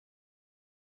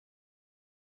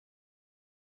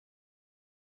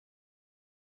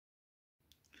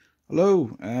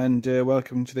Hello and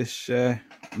welcome to this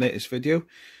latest video.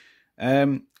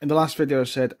 In the last video I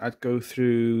said I'd go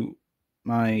through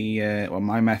my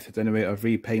my method anyway of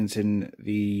repainting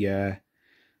the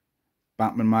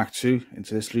Bachmann Mk2a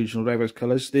into this regional red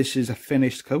colours. This is a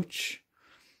finished coach.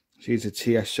 It's a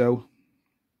TSO.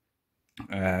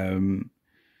 So I'm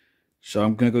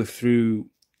going to go through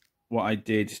what I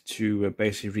did to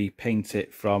basically repaint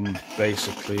it from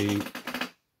basically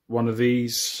one of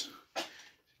these.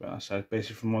 So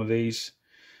basically from one of these.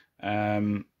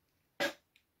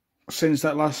 Since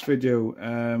that last video,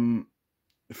 a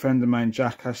friend of mine,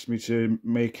 Jack, asked me to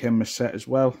make him a set as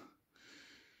well.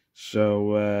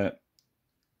 So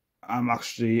I'm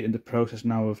actually in the process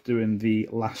now of doing the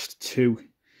last two,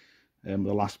 the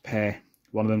last pair.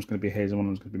 One of them's going to be his and one of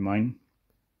them's going to be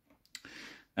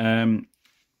mine.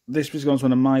 This was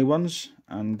one of my ones,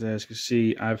 and as you can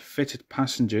see, I've fitted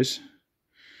passengers.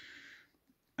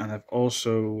 And I've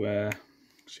also,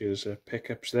 see there's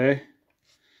pickups there,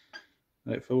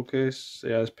 light focus,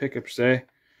 yeah there's pickups there.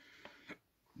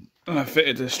 And I've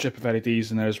fitted a strip of LEDs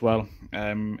in there as well,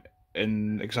 in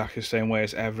exactly the same way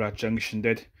as Everard Junction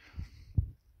did.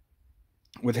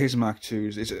 With his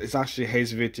Mk2s, it's actually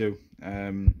his video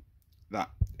that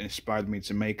inspired me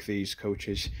to make these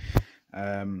coaches.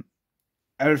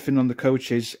 Everything on the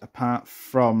coaches, apart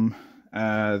from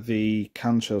the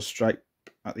cantrail stripe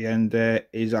at the end there,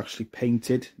 is actually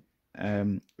painted.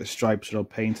 The stripes are all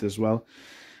painted as well,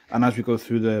 and as we go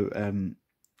through the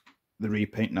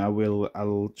repaint now,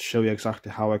 I'll show you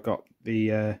exactly how I got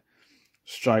the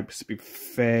stripes to be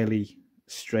fairly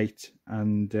straight,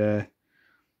 and you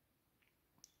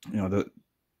know,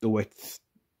 the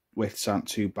widths aren't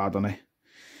too bad on it.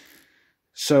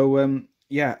 So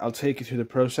yeah, I'll take you through the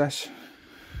process.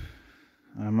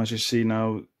 As you see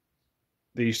now,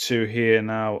 these two here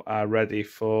now are ready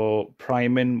for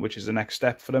priming, which is the next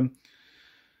step for them,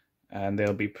 and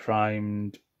they'll be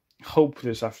primed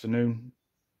hopefully this afternoon,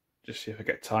 just see if I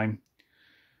get time.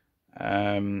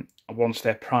 Once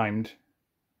they're primed,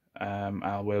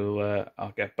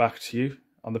 I'll get back to you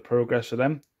on the progress of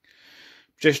them.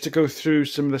 Just to go through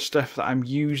some of the stuff that I'm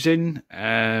using,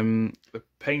 the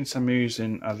paints I'm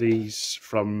using are these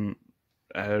from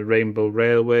Rainbow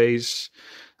Railways.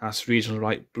 That's regional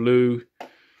light blue.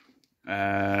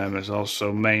 There's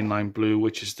also mainline blue,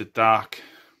 which is the dark,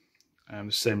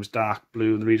 the same as dark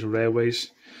blue in the regional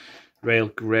railways. Rail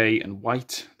grey and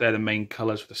white, they're the main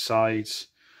colours for the sides.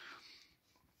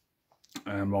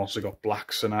 I've also got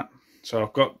blacks in that. So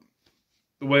I've got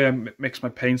the way I mix my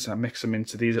paints, I mix them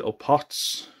into these little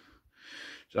pots.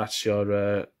 So that's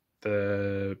your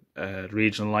the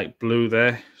regional light blue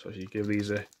there. So you give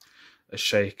these a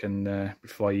shake and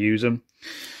before I use them.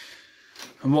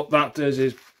 And what that does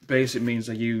is basically means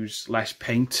I use less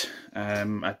paint.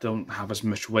 I don't have as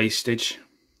much wastage.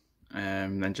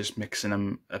 Then just mixing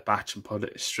them a batch and put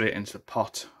it straight into the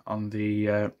pot on the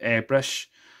airbrush.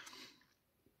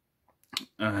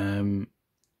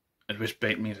 Which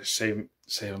means I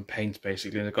save on paint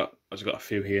basically. And I've got a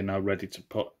few here now ready to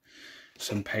put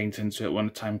some paint into it when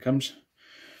the time comes.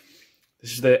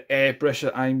 This is the airbrush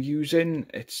that I'm using.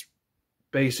 It's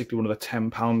basically one of the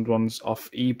 £10 ones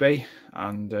off eBay,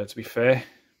 and to be fair,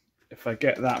 if I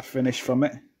get that finish from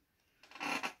it,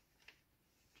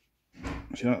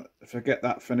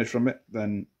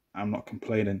 then I'm not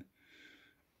complaining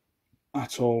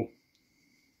at all.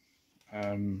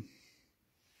 Yeah,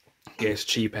 it's a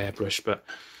cheap airbrush, but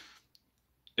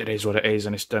it is what it is,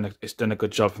 and it's done a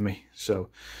good job for me.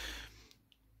 So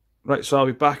right, so I'll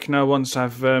be back now once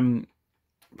I've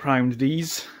primed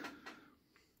these,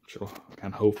 which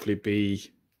can hopefully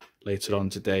be later on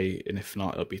today, and if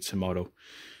not, it'll be tomorrow.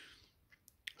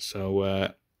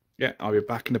 So yeah, I'll be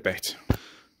back in a bit.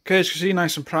 Okay, as you can see,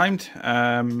 nice and primed.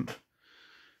 I've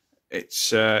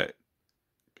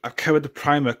covered the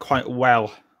primer quite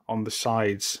well on the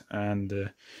sides,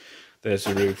 and there's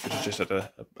the roof, which is just had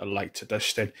a light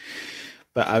dusting.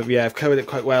 But yeah, I've covered it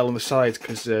quite well on the sides,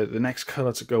 because the next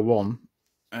colour to go on,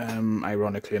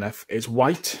 ironically enough, is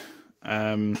white,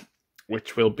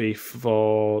 which will be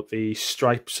for the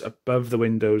stripes above the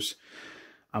windows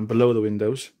and below the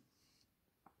windows.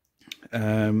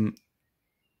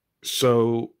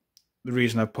 So the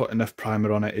reason I've put enough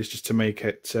primer on it is just to make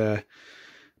it a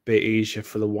bit easier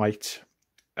for the white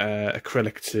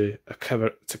acrylic to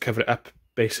cover it up,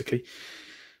 basically.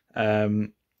 So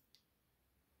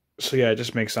yeah, it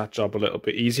just makes that job a little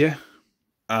bit easier.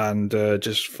 And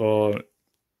just for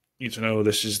you to know,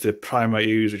 this is the primer I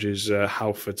use, which is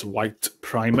Halford's white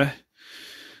primer.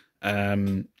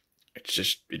 It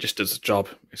just does the job.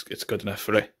 It's good enough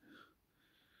for it.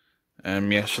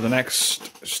 Yeah, so the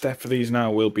next step for these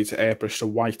now will be to airbrush the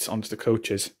white onto the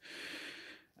coaches,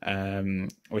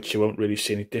 which you won't really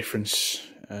see any difference.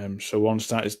 So once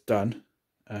that is done,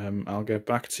 I'll get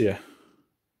back to you.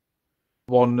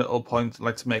 One little point I'd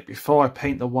like to make before I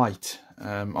paint the white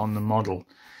on the model,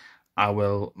 I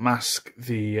will mask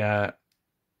the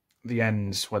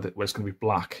ends where it's going to be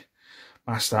black,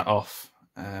 mask that off.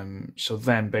 So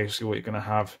then basically what you're going to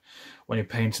have when you're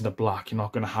painting the black, you're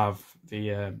not going to have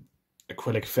the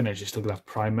acrylic finish, you're still going to have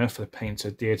primer for the paint to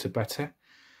adhere to better.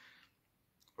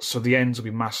 So the ends will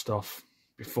be masked off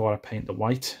before I paint the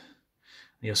white.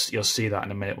 You'll see that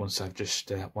in a minute once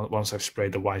I've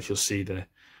sprayed the white. You'll see the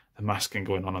masking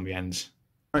going on the ends.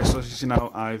 Right, so as you see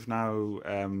now, I've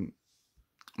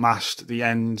masked the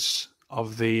ends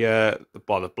of the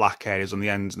black areas on the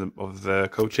ends of the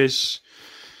coaches.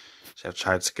 So I've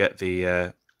tried to get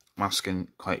the masking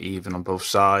quite even on both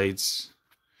sides.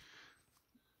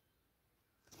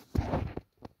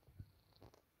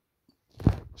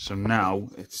 So now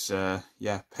it's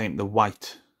paint the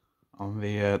white on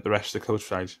the rest of the coach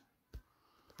sides.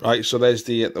 Right, so there's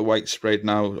the white sprayed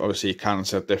now. Obviously you can't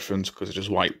see the difference because it's just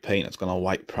white paint. It's got a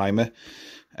white primer.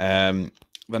 The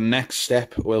next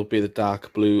step will be the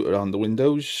dark blue around the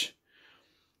windows.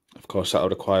 Of course, that will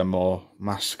require more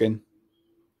masking.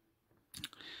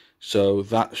 So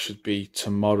that should be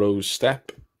tomorrow's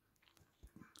step.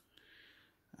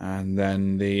 And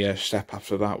then the step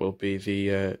after that will be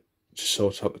the to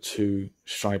sort out the two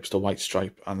stripes, the white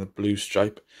stripe and the blue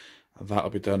stripe. And that'll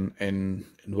be done in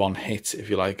one hit, if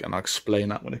you like, and I'll explain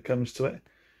that when it comes to it.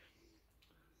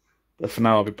 But for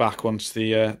now, I'll be back once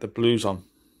the blue's on.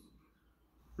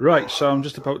 Right, so I'm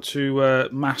just about to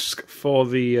mask for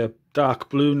the dark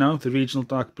blue now, the regional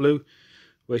dark blue,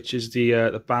 which is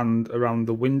the band around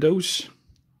the windows.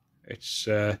 It's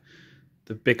the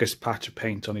biggest patch of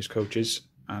paint on these coaches,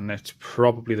 and it's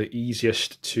probably the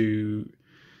easiest to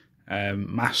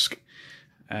mask.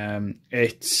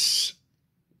 It's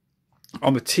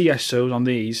on the TSOs on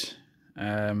these,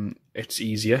 it's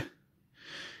easier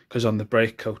because on the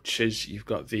brake coaches you've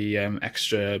got the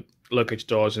extra luggage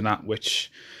doors and that, which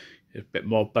is a bit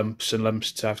more bumps and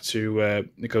lumps to have to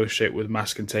negotiate with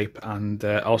masking tape, and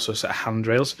also a set of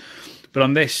handrails. But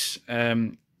on this,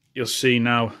 you'll see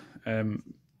now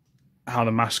how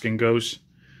the masking goes.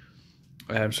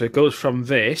 So it goes from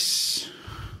this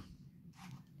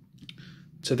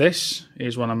to this.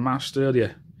 Here's one I masked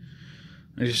earlier.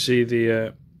 As you see,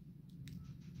 the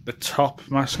top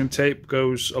masking tape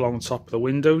goes along the top of the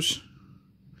windows,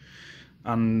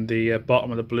 and the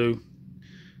bottom of the blue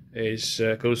is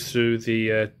goes through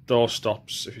the door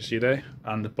stops, if you see there,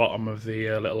 and the bottom of the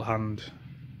little hand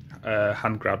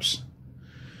grabs.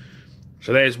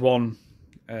 So there's one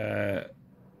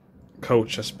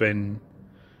coach that's been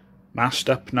masked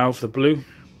up now for the blue.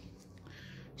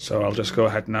 So I'll just go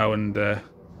ahead now and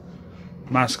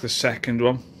mask the second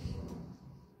one,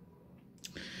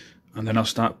 and then I'll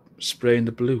start spraying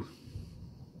the blue.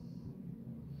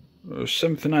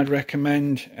 Something I'd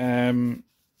recommend when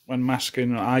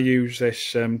masking, I use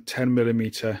this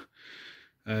 10mm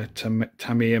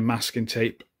Tamiya masking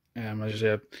tape. As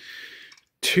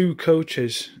two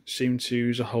coaches seem to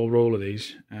use a whole roll of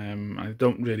these. I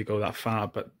don't really go that far,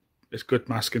 but it's good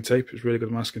masking tape. It's really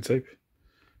good masking tape.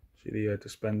 See the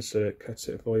dispenser cuts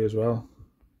it for you as well.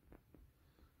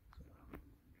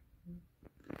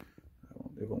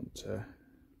 It won't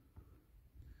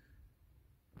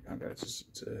can't get it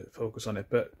to focus on it,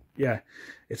 but yeah,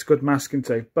 it's good masking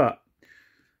tape. But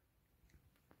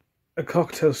a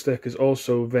cocktail stick is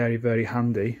also very, very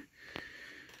handy.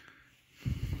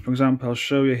 For example, I'll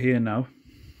show you here now.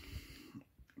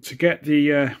 To get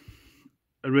the a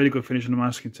really good finish on the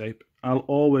masking tape, I'll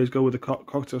always go with the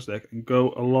cocktail stick and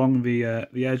go along the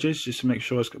edges just to make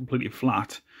sure it's completely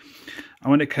flat.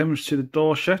 And when it comes to the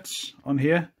door shuts on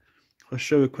here, I'll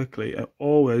show you quickly. I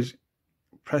always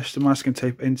press the masking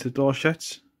tape into the door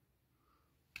shuts.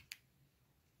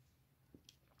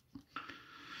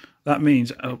 That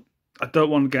means I don't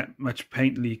want to get much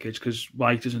paint leakage, because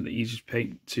white isn't the easiest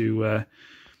paint to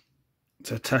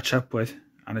touch up with,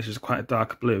 and this is quite a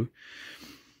dark blue.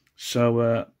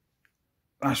 So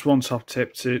that's one top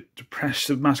tip, to press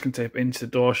the masking tape into the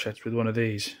door shuts with one of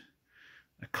these,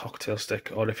 a cocktail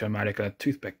stick, or if you're American, a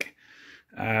toothpick.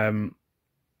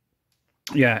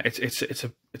 Yeah, it's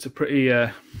a pretty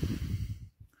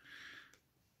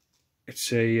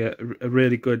it's a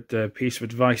really good piece of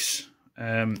advice.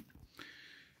 For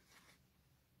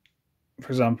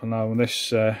example, now on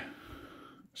this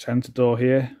centre door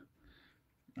here,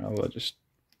 I'll just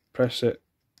press it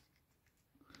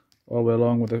all the way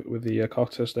along with the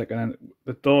cocktail stick, and then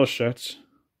the door shuts.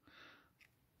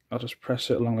 I'll just press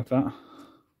it along like that.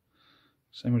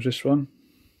 Same as this one.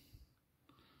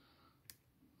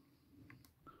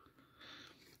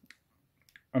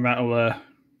 And that'll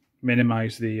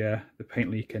minimise the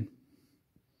paint leaking.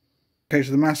 Okay,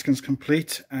 so the masking's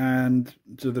complete, and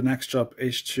so the next job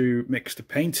is to mix the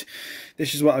paint.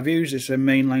 This is what I've used. It's a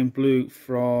mainline blue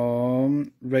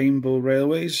from Rainbow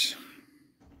Railways.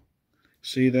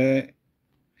 See there?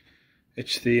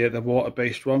 It's the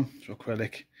water-based one, it's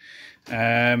acrylic.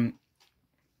 I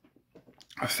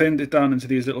thinned it down into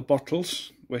these little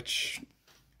bottles, which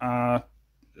are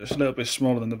just a little bit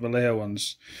smaller than the Vallejo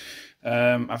ones.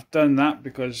 I've done that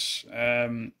because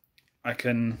I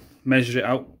can measure it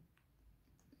out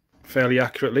fairly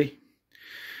accurately,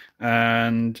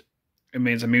 and it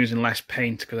means I'm using less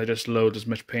paint because I just load as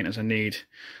much paint as I need.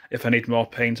 If I need more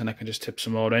paint, and I can just tip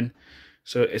some more in.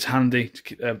 So it's handy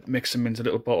to mix them into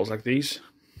little bottles like these.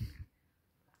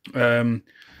 So I'm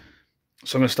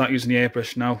going to start using the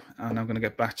airbrush now, and I'm going to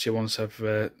get back to you once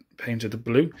I've painted the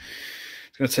blue.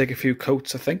 It's going to take a few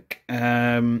coats, I think.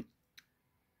 But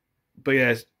yeah,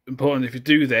 it's important if you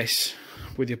do this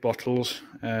with your bottles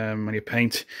and your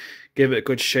paint, give it a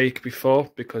good shake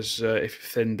before, because if you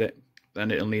thinned it,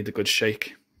 then it'll need a good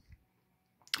shake.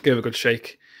 Give it a good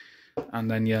shake,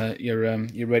 and then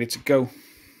you're ready to go.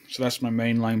 So that's my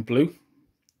mainline blue,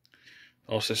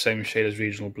 also the same shade as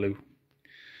regional blue.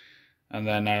 And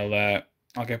then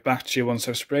I'll get back to you once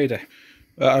I've sprayed it.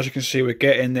 As you can see, we're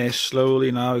getting there slowly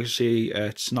now. You can see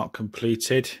it's not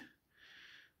completed.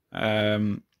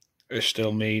 It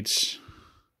still needs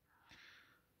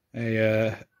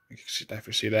a you can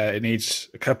definitely see there, it needs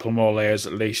a couple more layers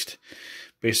at least.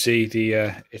 But you see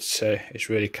it's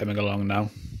really coming along now.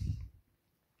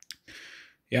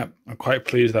 Yeah, I'm quite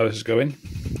pleased how this is going.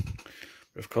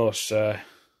 But of course, I've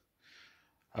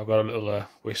got a little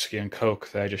whiskey and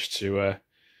coke there just to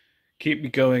keep me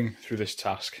going through this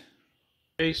task.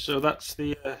 Okay, so that's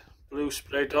the blue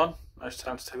spray done. Now it's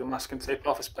time to take the masking tape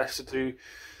off. It's best to do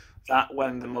that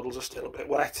when the models are still a bit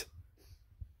wet,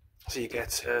 so you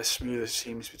get smoother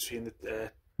seams between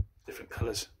the different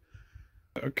colours.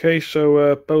 Okay,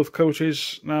 so both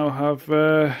coaches now have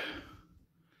the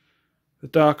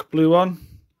dark blue on.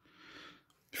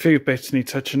 A few bits need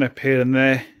touching up here and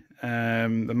there.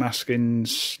 The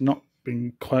masking's not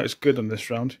been quite as good on this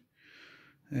round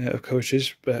of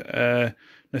coaches, but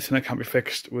nothing that can't be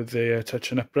fixed with the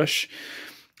touching up brush.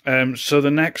 So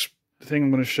the next thing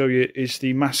I'm going to show you is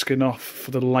the masking off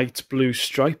for the light blue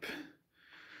stripe.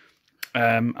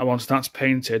 And once that's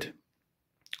painted,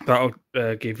 that'll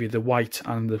give you the white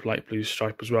and the light blue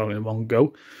stripe as well in one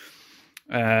go.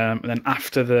 And then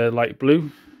after the light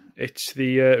blue, it's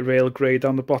the rail grey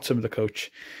down the bottom of the coach.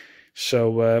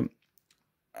 So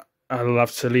I'll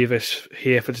have to leave this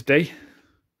here for today,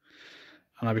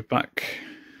 and I'll be back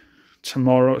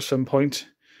tomorrow at some point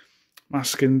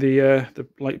masking the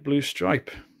light blue stripe.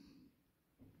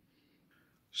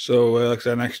 So like I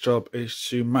said, the next job is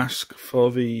to mask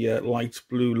for the light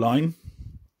blue line,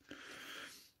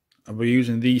 and we're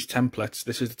using these templates.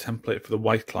 This is the template for the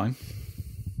white line,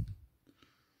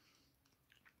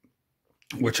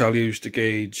 which I'll use to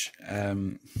gauge if I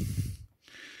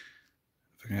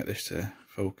can get this to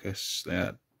focus.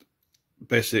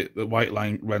 Basically the white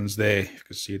line runs there, if you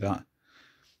can see that.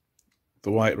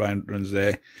 The white line runs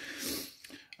there,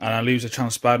 and I'll use the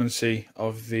transparency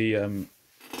of the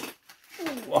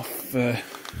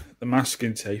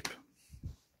masking tape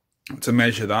to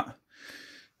measure that,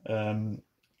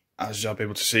 as I'll be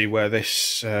able to see where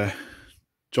this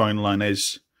join line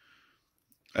is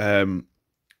through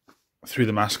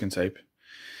the masking tape.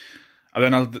 And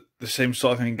then I'll do the same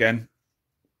sort of thing again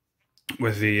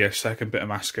with the second bit of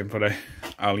masking, but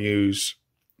I'll use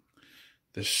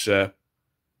this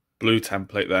blue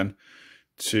template then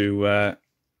to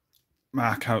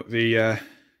mark out the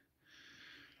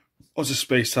also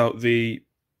space out the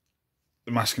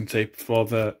masking tape for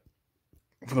the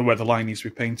where the line needs to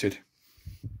be painted.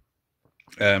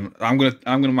 I'm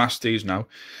gonna mask these now,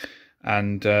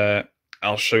 and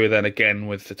I'll show you then again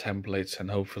with the templates,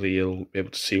 and hopefully you'll be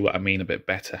able to see what I mean a bit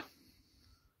better.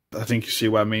 I think you see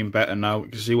what I mean better now. You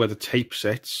can see where the tape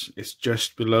sits. It's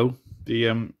just below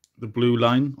the blue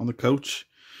line on the coach.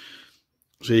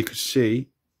 So you can see,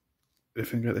 if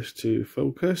I can get this to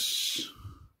focus.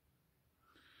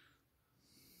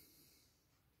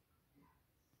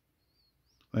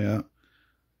 Yeah,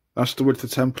 that's the width of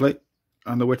the template,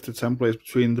 and the width of the template is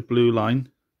between the blue line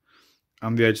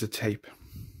and the edge of the tape.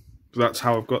 So that's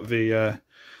how I've got the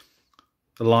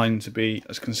line to be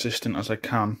as consistent as I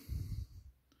can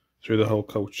through the whole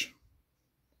coach.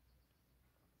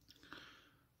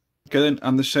 Okay then,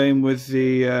 and the same with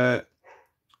the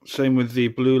Same with the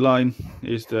blue line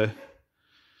is the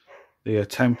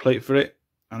template for it,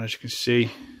 and as you can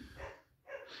see,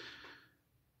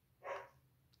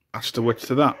 that's the width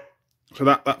of that. So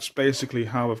that's basically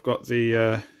how I've got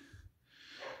the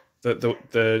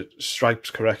stripes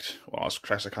correct, well, as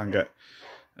correct as I can get,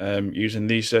 using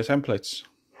these templates.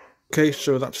 Okay,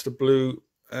 so that's the blue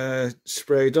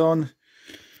sprayed on.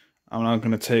 I'm now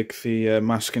going to take the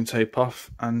masking tape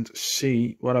off and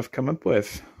see what I've come up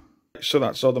with. So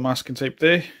that's all the masking tape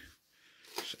there.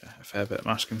 A fair bit of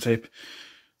masking tape.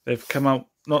 They've come out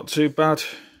not too bad.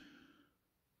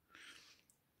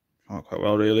 Not quite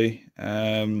well, really.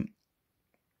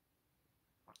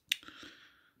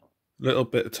 Little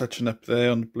bit of touching up there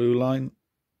on the blue line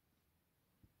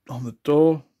on the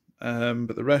door,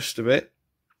 but the rest of it,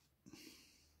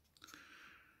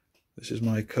 this is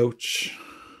my coach.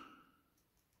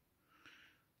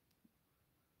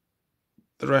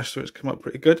 The rest of it's come up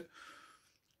pretty good.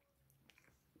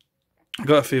 I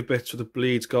got a few bits where the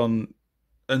bleed's gone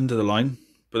under the line,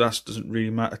 but that doesn't really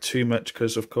matter too much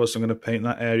because, of course, I'm going to paint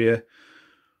that area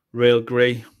rail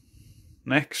grey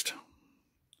next.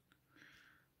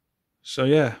 So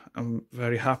yeah, I'm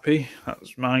very happy.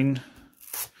 That's mine.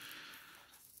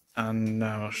 And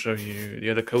now I'll show you the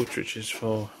other coach, which is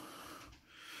for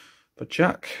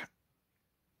Jack.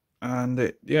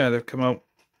 And yeah, they've come out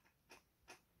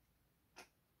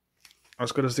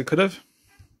as good as they could have.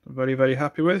 I'm very, very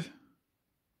happy with.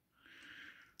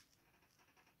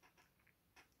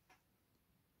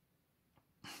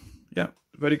 Yeah,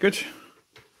 very good.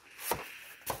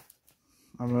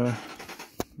 I'm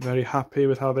very happy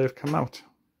with how they've come out.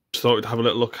 Just thought we'd have a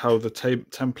little look how the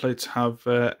templates have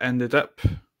ended up.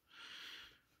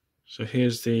 So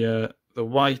here's the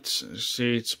white.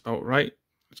 See, it's about right.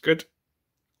 It's good.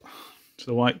 So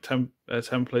the white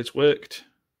templates worked,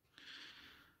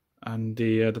 and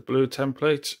the blue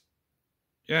template,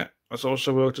 yeah, that's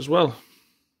also worked as well.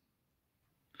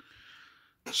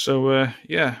 So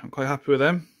yeah, I'm quite happy with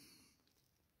them.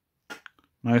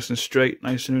 Nice and straight,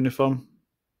 nice and uniform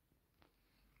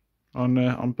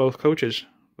on both coaches.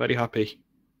 Very happy.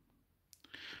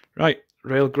 Right,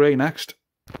 rail grey next.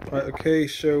 Right, okay,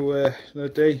 so another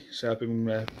day. So I've been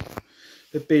a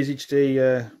bit busy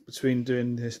today between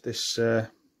doing the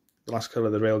last colour,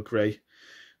 the rail grey,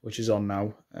 which is on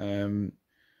now.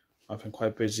 I've been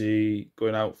quite busy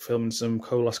going out filming some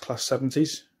Colas Class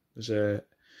 70s. There's a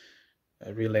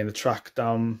relaying the track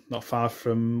down not far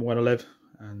from where I live,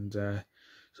 and so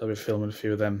I'll be filming a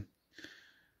few of them.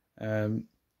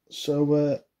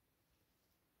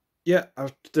 Yeah,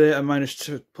 today I managed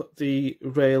to put the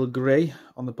rail grey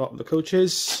on the bottom of the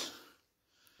coaches.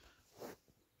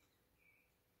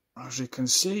 As you can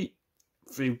see,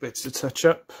 a few bits to touch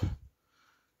up.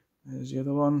 There's the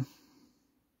other one.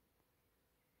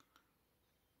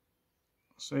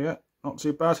 So yeah, not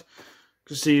too bad. You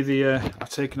can see I've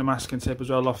taken the masking tape as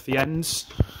well off the ends.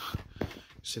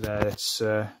 See there, it's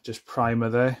just primer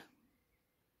there.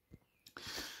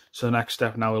 So the next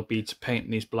step now will be to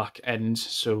paint these black ends,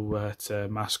 so to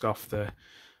mask off the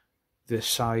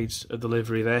sides of the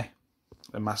livery there,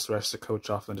 and mask the rest of the coach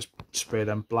off, and just spray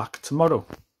them black tomorrow.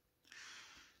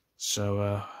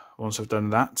 So once I've done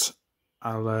that,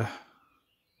 I'll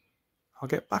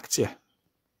get back to you.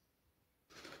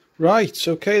 Right,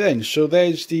 okay then. So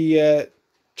there's the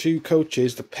two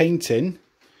coaches. The painting,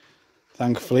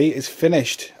 thankfully, is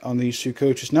finished on these two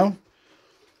coaches now.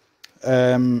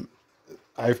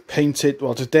 I've painted,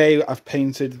 well, today I've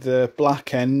painted the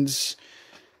black ends,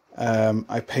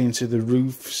 I painted the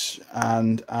roofs,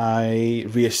 and I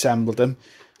reassembled them,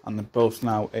 and they're both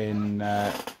now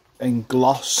in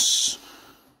gloss.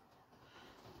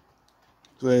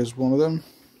 There's one of them,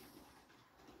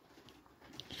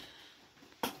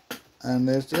 and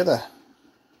there's the other.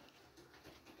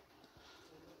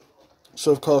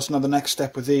 So of course now the next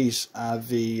step with these are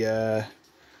the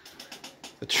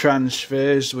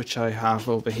transfers, which I have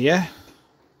over here,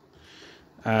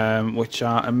 which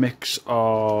are a mix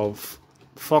of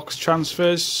Fox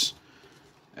transfers,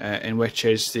 in which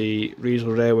is the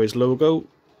Regional Railways logo.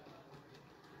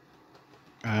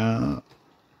 Yeah,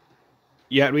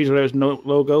 Regional Railways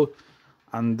logo,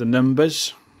 and the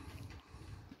numbers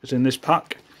is in this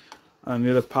pack, and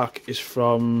the other pack is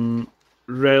from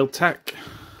Railtech,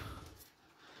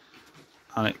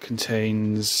 and it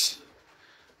contains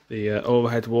the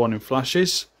overhead warning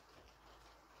flashes,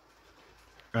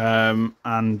 and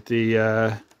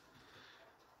the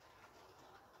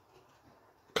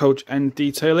coach end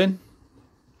detailing,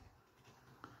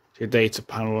 the data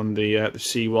panel on the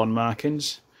C1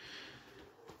 markings.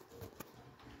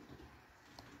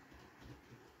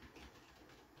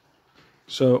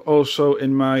 So also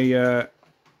in my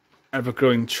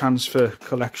ever-growing transfer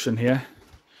collection here,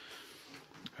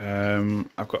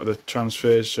 I've got the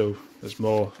transfers, so there's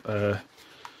more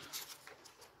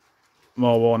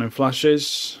warning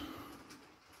flashes.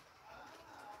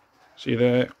 See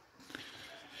there?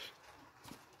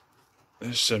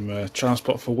 There's some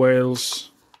transport for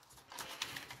Wales,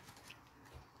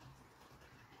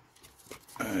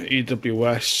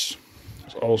 EWS,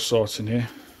 there's all sorts in here.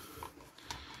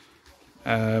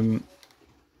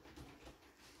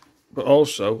 But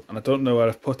also, and I don't know where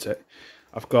I've put it,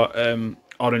 I've got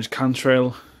orange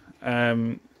cantrail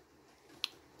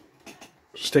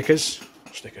stickers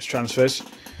transfers,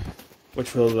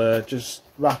 which will just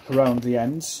wrap around the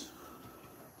ends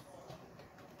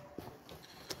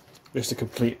just to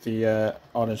complete the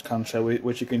orange cantrail,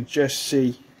 which you can just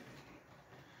see,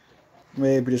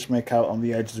 maybe just make out on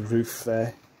the edge of the roof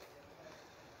there.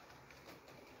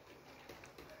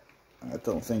 I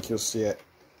don't think you'll see it,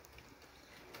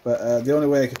 but the only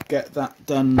way I could get that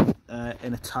done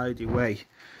in a tidy way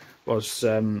was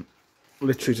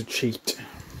literally to cheat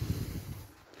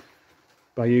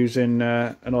by using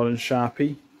an orange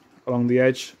Sharpie along the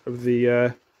edge of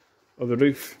the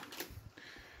roof.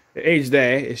 It is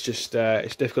there, it's just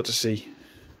it's difficult to see.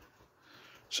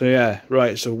 So yeah,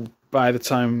 right, so by the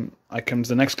time I come to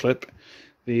the next clip,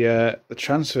 the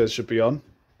transfers should be on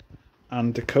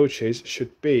and the coaches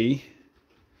should be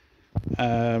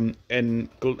in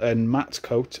matte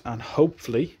coat, and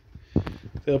hopefully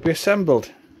they'll be assembled.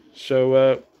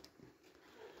 So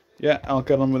yeah, I'll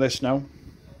get on with this now,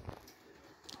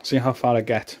 see how far I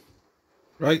get.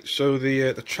 Right, so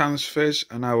the transfers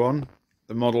are now on.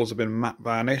 The models have been matte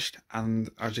varnished, and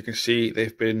as you can see,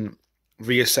 they've been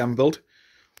reassembled.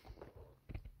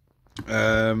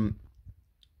 I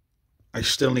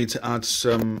still need to add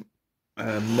some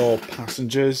more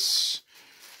passengers,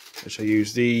 which I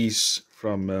use these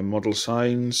from Model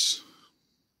Signs.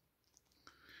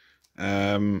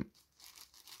 Oh,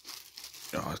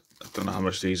 I don't know how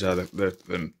much these are. They're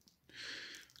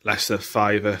less than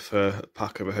 £5 for a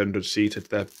pack of 100 seated.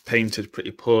 They're painted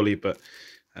pretty poorly, but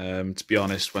to be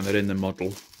honest, when they're in the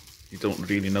model, you don't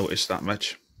really notice that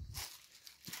much.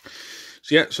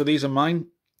 So yeah, so these are mine.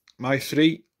 My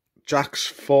 3. Jack's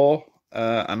 4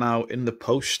 are now in the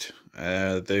post.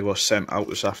 They were sent out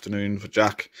this afternoon for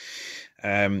Jack.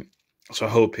 So I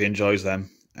hope he enjoys them.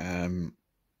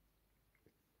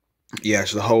 Yeah,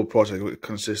 so the whole project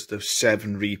consists of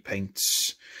 7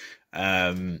 repaints.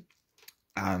 And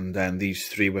then these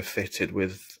 3 were fitted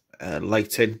with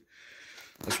lighting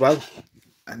as well.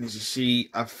 And as you see,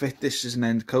 I've fit this as an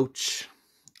end coach,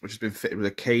 which has been fitted with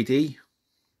a KD.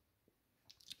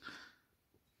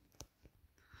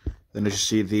 Then as you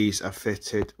see, these are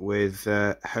fitted with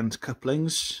Hunt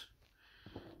Couplings.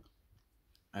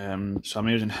 So I'm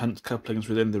using Hunt Couplings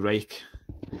within the rake,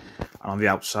 and on the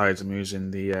outsides I'm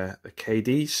using the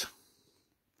KDs.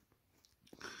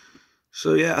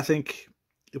 So yeah, I think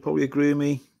you'll probably agree with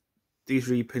me, these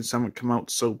repaints haven't come out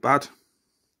so bad.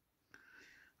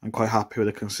 I'm quite happy with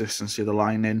the consistency of the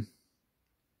lining.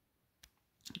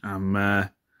 I'm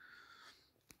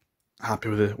happy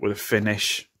with the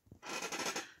finish.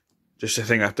 Just to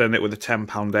think I've done it with a £10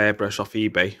 airbrush off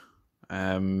eBay.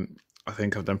 I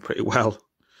think I've done pretty well,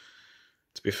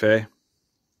 to be fair.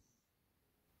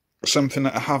 Something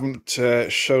that I haven't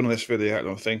shown in this video, I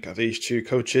don't think, are these 2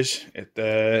 coaches.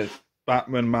 The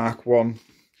Bachmann Mk2a,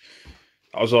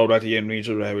 I was already in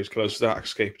regional areas close to that,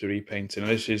 escaped the repainting.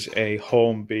 And this is a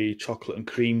Hornby chocolate and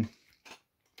cream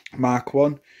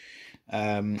Mk2a,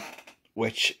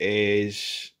 which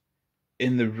is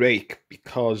in the rake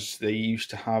because they used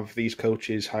to have these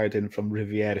coaches hired in from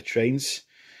Riviera trains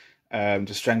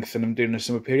to strengthen them during the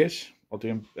summer periods or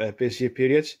during busier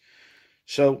periods.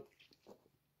 So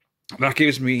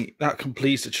that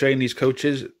completes the train these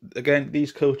coaches. Again,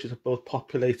 these coaches are both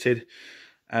populated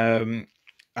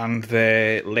and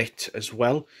they're lit as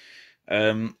well.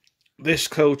 This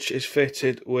coach is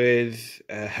fitted with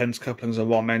Hunt Couplings on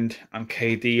one end and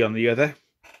KD on the other,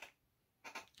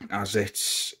 as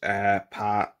it's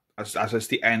as it's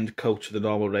the end coach of the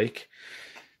normal rake.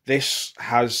 This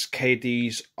has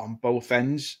KDs on both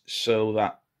ends, so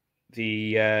that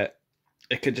it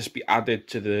could just be added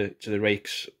to the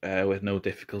rakes with no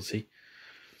difficulty.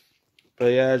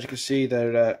 But yeah, as you can see,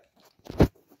 there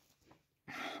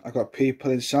I've got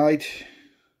people inside.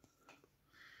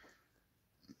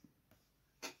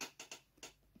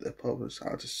 They're probably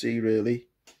hard to see really,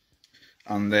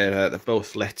 and they're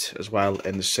both lit as well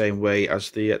in the same way as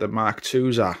the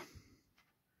Mk2s are.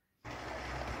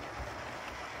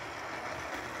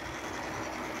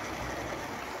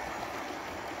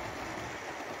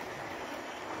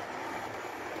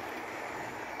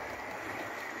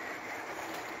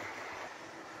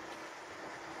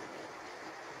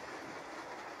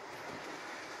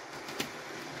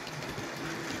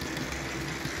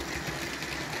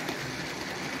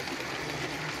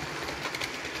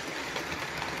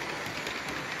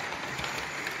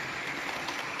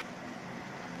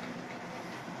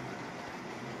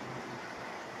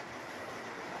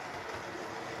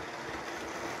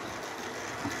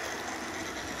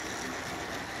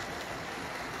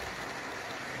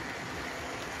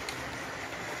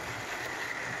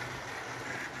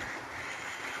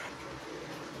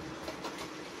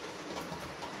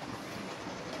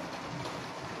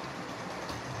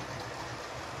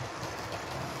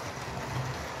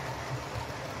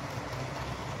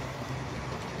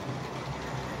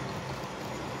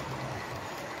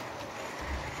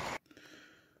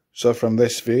 So from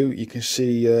this view, you can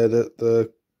see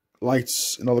the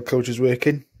lights in all the coaches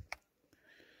working.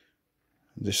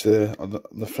 Just on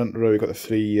the front row, you've got the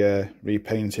 3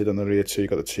 repainted. On the rear 2, you've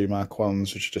got the 2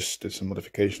 Mk2s, which just did some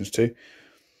modifications to.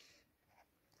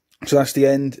 So that's the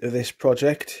end of this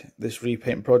project, this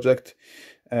repaint project.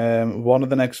 One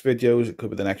of the next videos, it could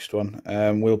be the next one,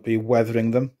 will be weathering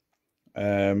them.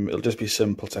 It'll just be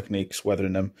simple techniques,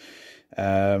 weathering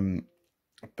them.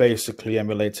 Basically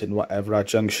emulating whatever our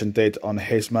Junction did on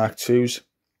his Mk2s.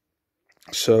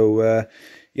 So,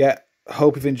 yeah,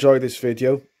 hope you've enjoyed this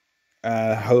video.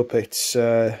 Hope it's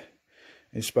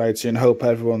inspired you, and hope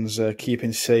everyone's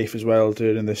keeping safe as well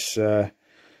during this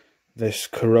this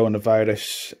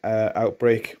coronavirus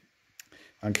outbreak,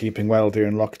 and keeping well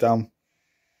during lockdown.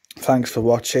 Thanks for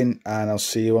watching, and I'll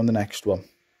see you on the next one.